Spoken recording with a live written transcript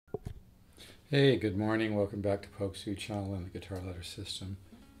Hey, good morning. Welcome back to Poke Sue Channel and the Guitar Letter System.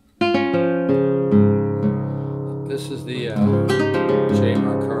 This is the J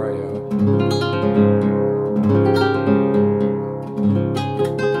Marcario.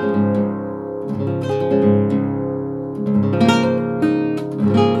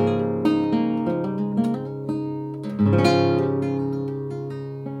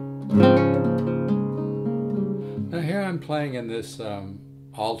 Now here I'm playing in this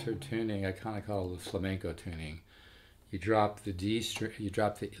altered tuning. I kind of call it the flamenco tuning. You drop the D string, you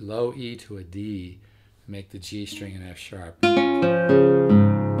drop the low E to a D, make the G string an F sharp.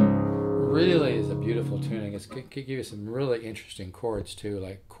 Really is a beautiful tuning. It could give you some really interesting chords too,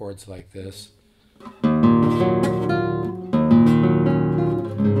 like chords like this.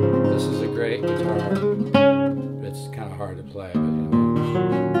 This is a great guitar. It's kind of hard to play, but anyway.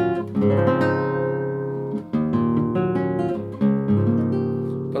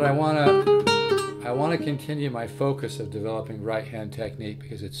 But I want to continue my focus of developing right hand technique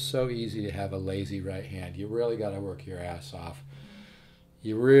because it's so easy to have a lazy right hand. You really got to work your ass off.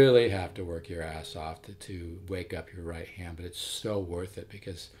 You really have to work your ass off to wake up your right hand, but it's so worth it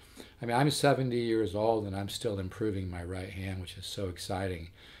because, I mean, I'm 70 years old and I'm still improving my right hand, which is so exciting.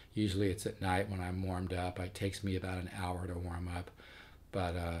 Usually it's at night when I'm warmed up. It takes me about an hour to warm up,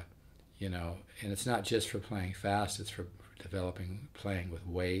 but you know, and it's not just for playing fast, it's for developing playing with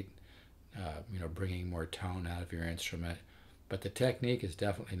weight, you know, bringing more tone out of your instrument. But the technique is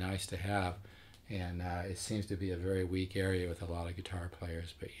definitely nice to have, and it seems to be a very weak area with a lot of guitar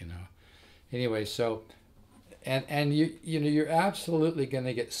players. But you know, anyway, so and you know, you're absolutely going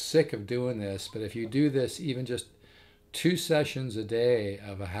to get sick of doing this. But if you do this even just 2 sessions a day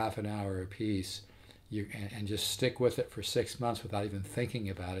of a half an hour apiece, and just stick with it for 6 months without even thinking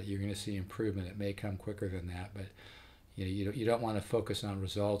about it, you're going to see improvement. It may come quicker than that, but you don't want to focus on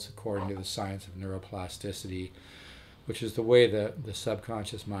results according to the science of neuroplasticity, which is the way the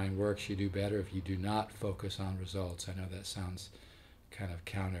subconscious mind works. You do better if you do not focus on results. I know that sounds kind of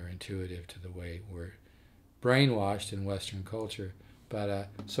counterintuitive to the way we're brainwashed in Western culture, but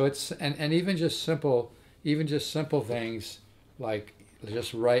so it's and even just simple things like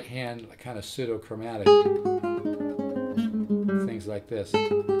just right hand kind of pseudochromatic things like this.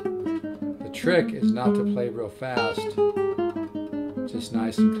 The trick is not to play real fast, just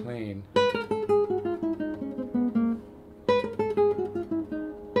nice and clean.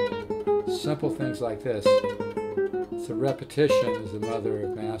 Simple things like this. So repetition is the mother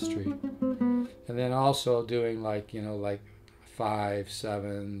of mastery. And then also doing like, you know, like 5,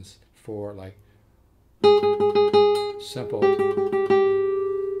 7s, 4, like simple.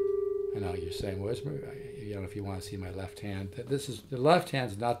 I know you're saying, well, you know, if you want to see my left hand, the left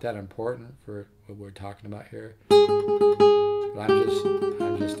hand's not that important for what we're talking about here. But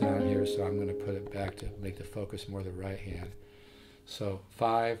I'm just down here, so I'm going to put it back to make the focus more the right hand. So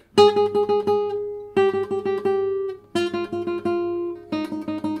 5,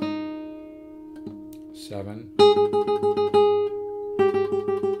 7.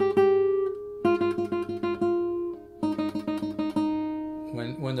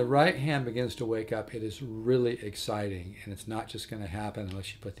 When the right hand begins to wake up, it is really exciting, and it's not just going to happen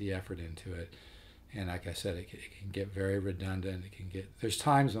unless you put the effort into it. And like I said, it can get very redundant. There's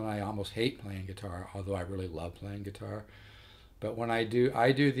times when I almost hate playing guitar, although I really love playing guitar. But when I do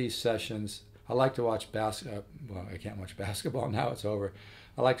these sessions, I like to watch well, I can't watch basketball now, it's over.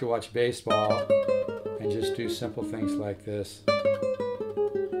 I like to watch baseball and just do simple things like this.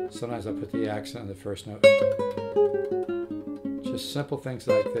 Sometimes I put the accent on the first note. Just simple things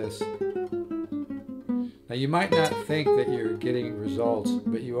like this. Now you might not think that you're getting results,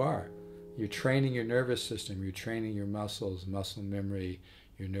 but you are. You're training your nervous system, you're training your muscles, muscle memory,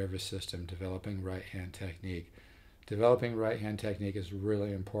 your nervous system, developing right hand technique. Developing right hand technique is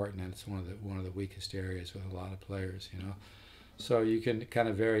really important, and it's one of the weakest areas with a lot of players, you know. So you can kind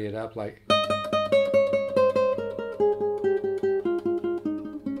of vary it up like so.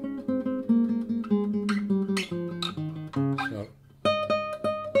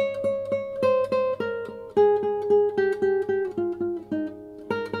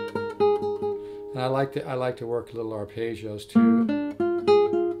 And I like to work little arpeggios too.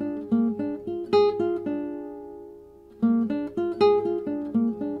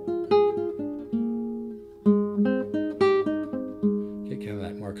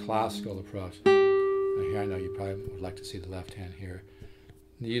 Classical approach. Here I know you probably would like to see the left hand here.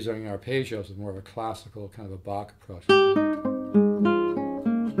 Using arpeggios is more of a classical kind of a Bach approach.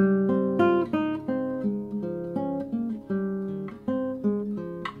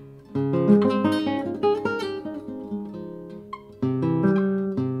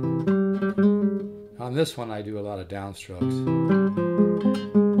 on this one I do a lot of downstrokes.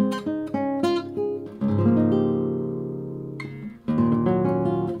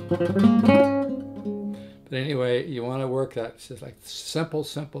 But anyway, you want to work that. It's just like simple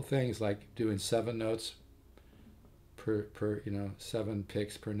things like doing 7 notes per 7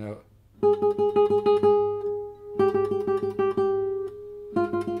 picks per note.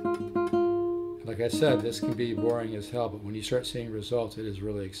 Like I said, this can be boring as hell, but when you start seeing results, it is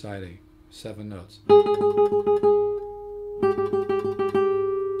really exciting. 7 notes. Let's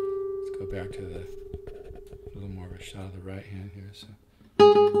go back to a little more of a shot of the right hand here. So.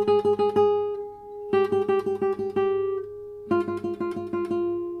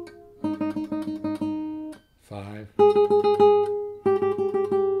 5.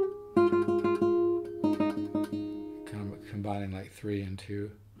 Combining like 3 and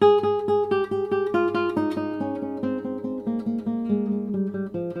 2.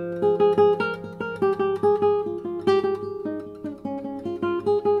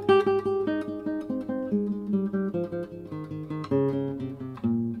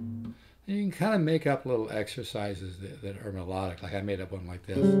 You can kind of make up little exercises that are melodic. Like I made up one like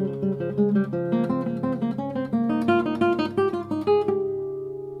this.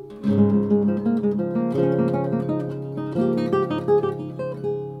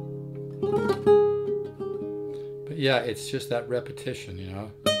 But yeah, it's just that repetition, you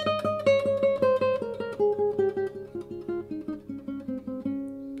know.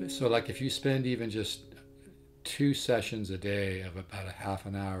 So like if you spend even just 2 sessions a day of about a half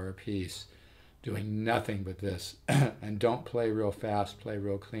an hour a piece doing nothing but this, and don't play real fast, play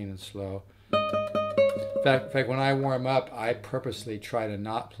real clean and slow. In fact, when I warm up, I purposely try to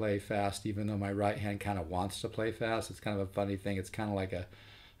not play fast, even though my right hand kind of wants to play fast. It's kind of a funny thing. It's kind of like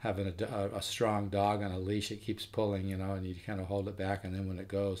having a strong dog on a leash. It keeps pulling, you know, and you kind of hold it back, and then when it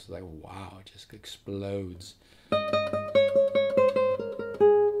goes, it's like, wow, it just explodes.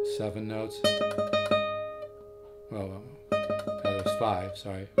 7 notes. Well, that was 5,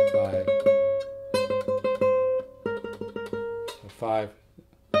 sorry, 5. So 5.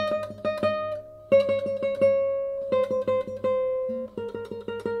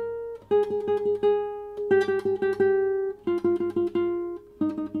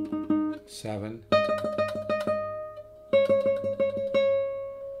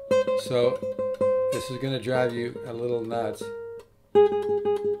 So this is going to drive you a little nuts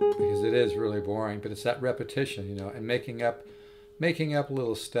because it is really boring, but it's that repetition, you know, and making up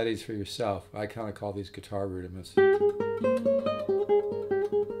little studies for yourself. I kind of call these guitar rudiments.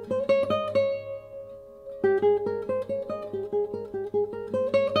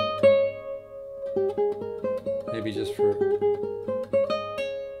 Maybe just for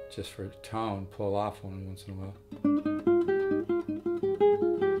tone, pull off one once in a while.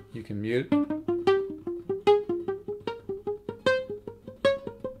 You can mute.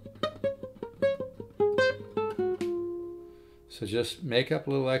 So just make up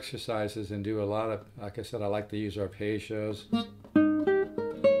little exercises and do a lot of, like I said, I like to use arpeggios.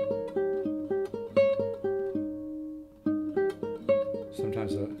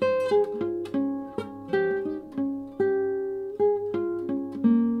 Sometimes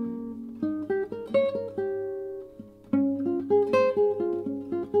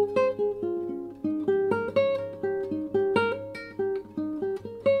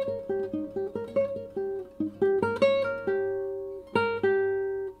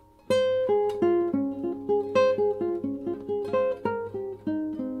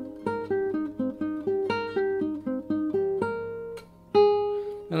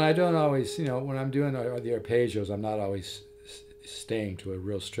and I don't always, you know, when I'm doing the arpeggios, I'm not always staying to a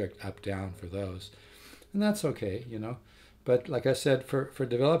real strict up-down for those. And that's okay, you know. But like I said, for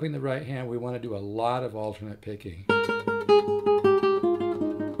developing the right hand, we want to do a lot of alternate picking.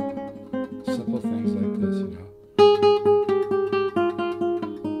 Simple things like this, you know.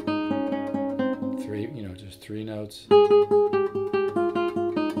 3, you know, just 3 notes.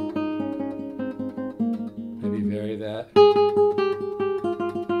 Maybe vary that.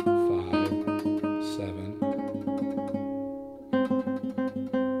 7.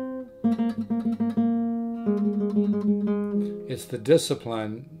 It's the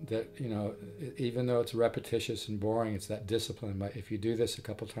discipline that, you know, even though it's repetitious and boring, it's that discipline. But if you do this a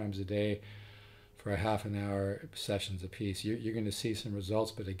couple times a day for a half an hour sessions a piece, you're going to see some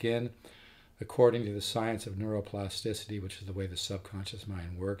results. But again, according to the science of neuroplasticity, which is the way the subconscious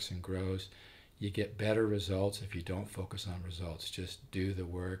mind works and grows, you get better results if you don't focus on results. Just do the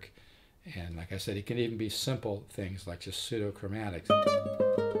work. And like I said, it can even be simple things like just pseudochromatics.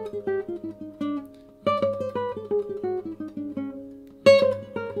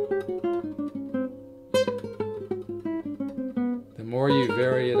 you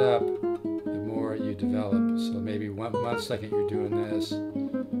vary it up, the more you develop. So maybe 1 second you're doing this,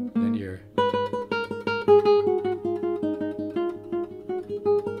 then you're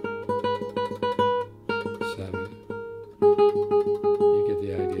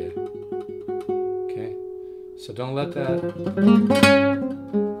so don't let that.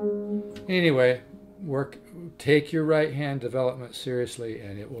 Anyway, take your right hand development seriously,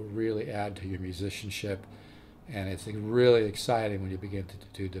 and it will really add to your musicianship. And it's really exciting when you begin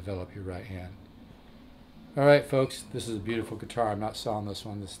to develop your right hand. All right, folks, this is a beautiful guitar. I'm not selling this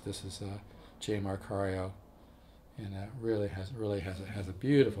one. This is J. Marcario, and it really has a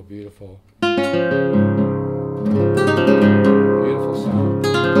beautiful, beautiful sound.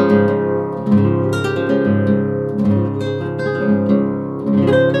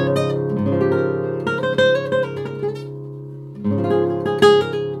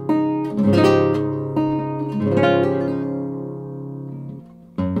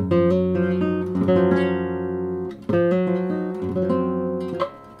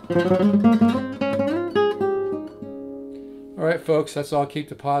 All right, folks, that's all. Keep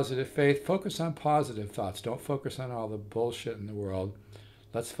the positive faith. Focus on positive thoughts. Don't focus on all the bullshit in the world.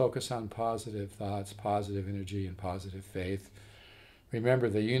 Let's focus on positive thoughts, positive energy, and positive faith. Remember,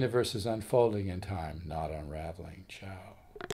 the universe is unfolding in time, not unraveling. Ciao.